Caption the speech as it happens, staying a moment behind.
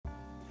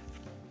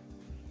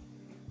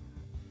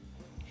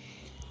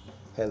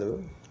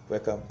Hello,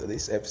 welcome to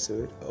this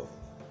episode of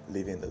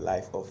Living the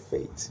Life of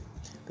Faith.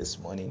 This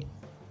morning,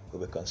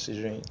 we'll be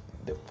considering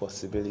the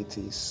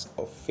possibilities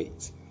of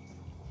faith.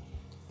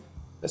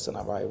 Let's turn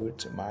our Bible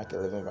to Mark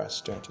 11,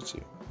 verse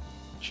 22.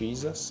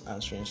 Jesus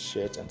answering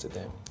said unto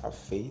them, have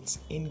faith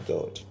in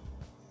God.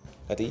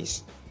 That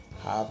is,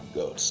 have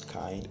God's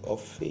kind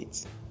of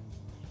faith.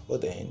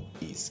 What then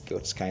is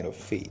God's kind of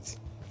faith?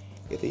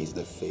 It is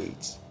the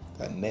faith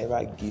that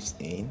never gives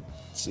in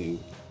to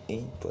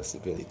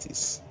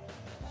impossibilities.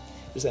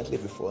 Recently,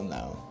 before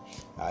now,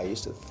 I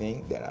used to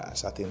think that at a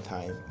certain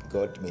time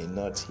God may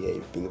not hear a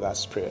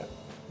believer's prayer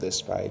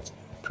despite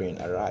praying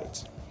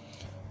aright,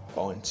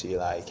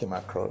 until I came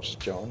across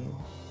John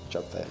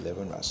chapter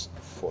 11 verse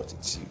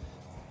 42,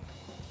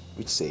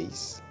 which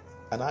says,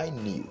 and I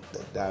knew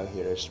that thou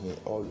hearest me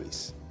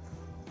always.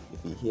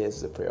 If he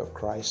hears the prayer of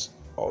Christ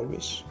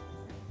always,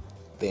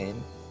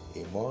 then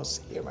he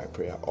must hear my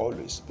prayer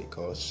always,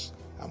 because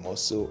I'm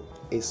also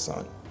a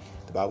son.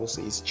 The Bible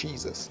says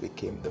Jesus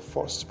became the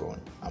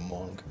firstborn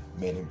among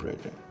many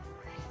brethren.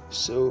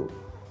 So,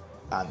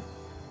 and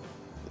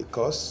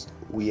because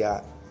we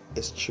are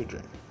his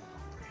children,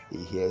 he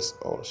hears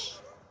us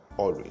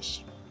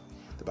always.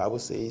 The Bible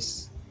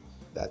says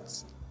that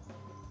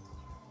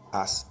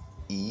as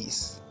he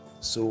is,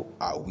 so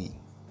are we,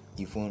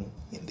 even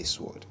in this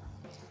world.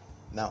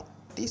 Now,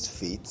 this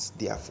faith,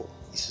 therefore,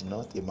 is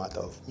not a matter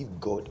of if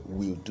God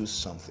will do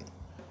something,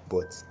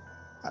 but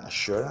an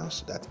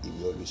assurance that he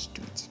will always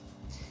do it.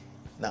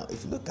 Now,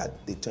 if you look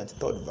at the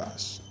 23rd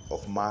verse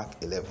of Mark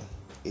 11,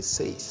 it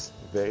says,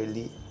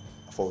 verily,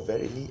 for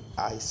verily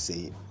I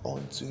say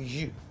unto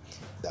you,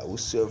 that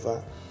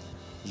whosoever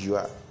you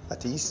are,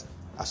 that is,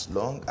 as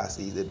long as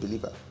he is a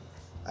believer,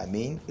 I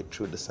mean a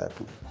true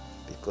disciple,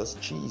 because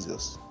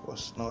Jesus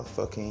was not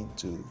talking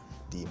to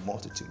the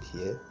multitude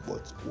here,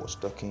 but was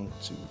talking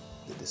to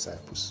the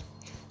disciples.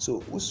 So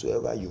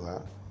whosoever you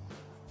are,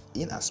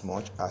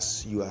 inasmuch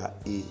as you are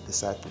a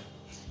disciple,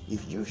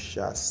 if you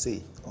shall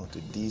say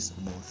unto this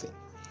mountain,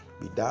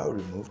 be thou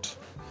removed,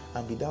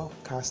 and be thou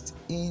cast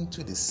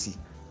into the sea,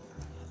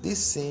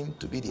 this seemed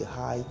to be the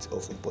height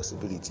of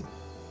impossibility.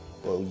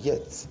 But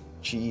yet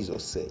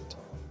Jesus said,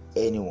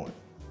 anyone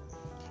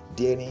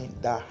daring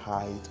that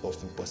height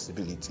of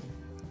impossibility,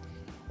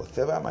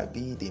 whatever might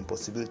be the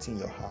impossibility in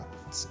your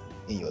heart,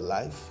 in your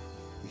life,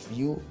 if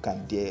you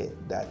can dare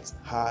that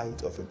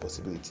height of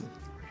impossibility,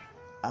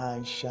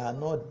 and shall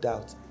not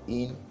doubt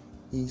in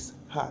his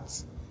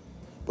heart,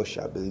 but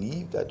shall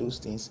believe that those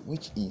things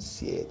which he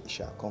said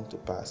shall come to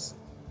pass,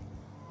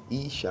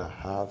 he shall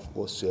have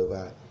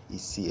whatsoever he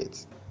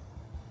saith.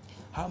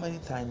 How many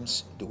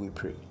times do we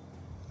pray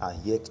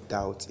and yet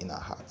doubt in our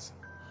hearts?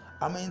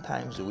 How many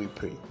times do we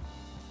pray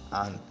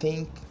and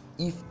think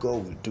if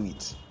God will do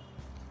it,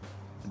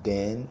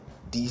 then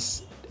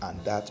this and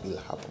that will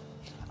happen?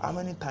 How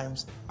many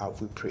times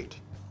have we prayed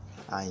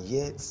and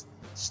yet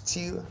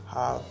still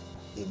have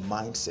a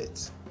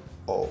mindset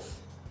of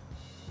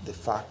the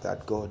fact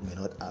that God may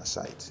not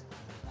answer it?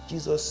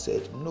 Jesus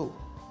said, no,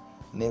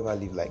 never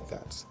live like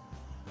that.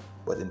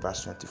 But in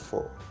verse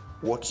 24,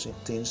 what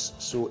things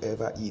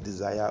soever ye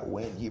desire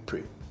when ye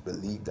pray,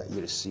 believe that ye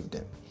receive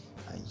them,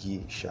 and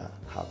ye shall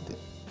have them.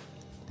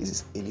 This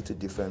is a little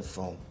different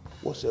from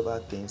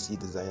whatsoever things ye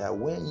desire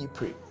when ye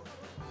pray,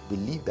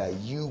 believe that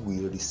you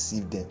will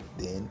receive them,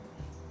 then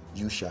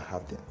you shall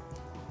have them.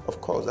 Of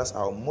course, that's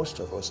how most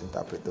of us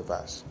interpret the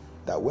verse,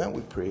 that when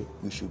we pray,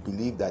 we should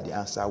believe that the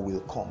answer will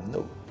come.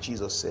 No,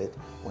 Jesus said,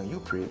 when you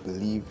pray,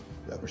 believe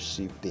you have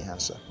received the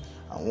answer.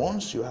 And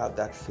once you have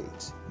that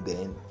faith,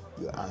 then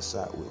your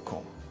answer will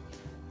come.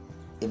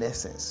 In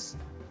essence,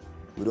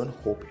 we don't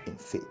hope in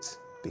faith,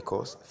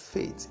 because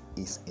faith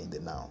is in the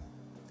now.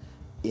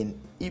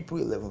 In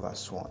Hebrews 11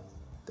 verse 1,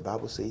 the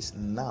Bible says,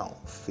 now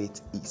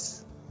faith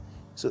is.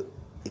 So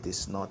it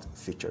is not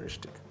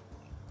futuristic.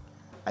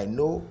 I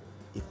know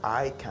if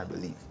I can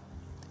believe,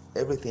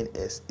 everything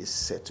else is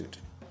settled.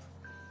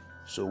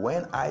 So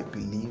when I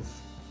believe,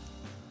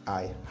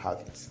 I have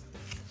it.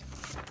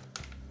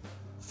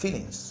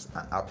 Feelings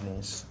and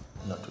happenings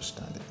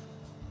notwithstanding,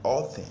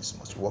 all things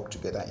must work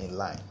together in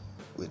line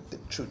with the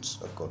truths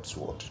of God's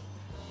word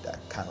that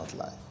cannot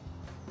lie.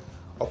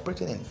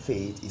 Operating in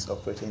faith is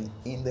operating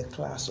in the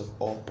class of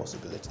all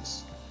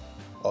possibilities.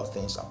 All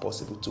things are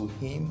possible to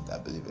him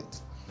that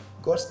believeth.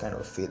 God's kind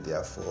of faith,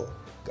 therefore,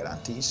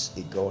 guarantees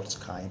a God's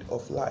kind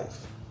of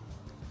life.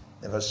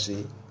 Never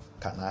say,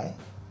 can I?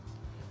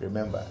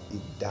 Remember,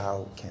 if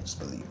thou canst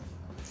believe.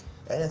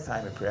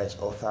 Anytime a prayer is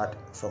authored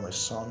from a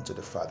son to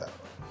the Father,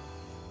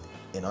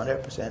 in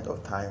 100%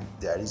 of time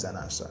there is an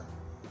answer,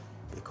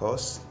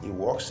 because he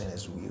walks in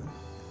his will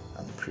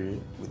and pray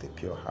with a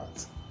pure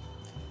heart.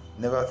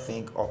 Never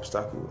think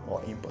obstacle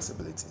or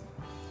impossibility.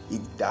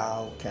 If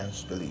thou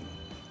canst believe.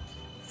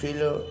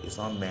 Failure is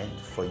not meant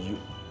for you,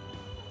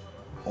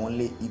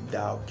 only if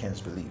thou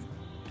canst believe.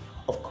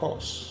 Of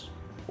course,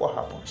 what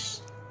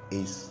happens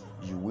is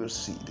you will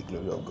see the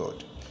glory of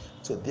God.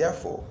 So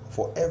therefore,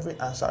 for every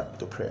answer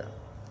to prayer,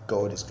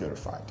 God is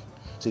glorified.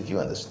 So if you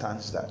understand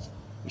that,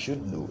 you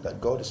should know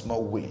that God is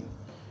more willing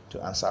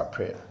to answer our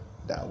prayer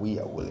than we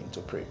are willing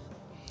to pray.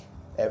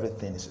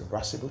 Everything is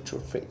irascible through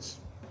faith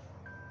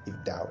if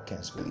thou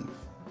canst believe.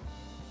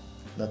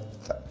 Not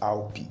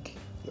how big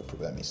your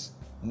problem is.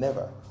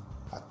 Never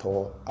at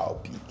all how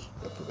big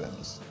your problem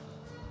is.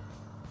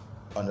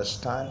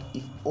 Understand,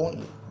 if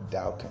only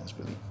thou canst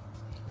believe.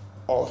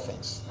 All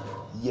things,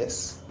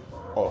 yes,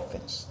 all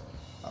things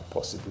are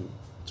possible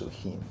to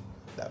him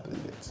that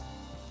believeth.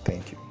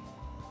 Thank you.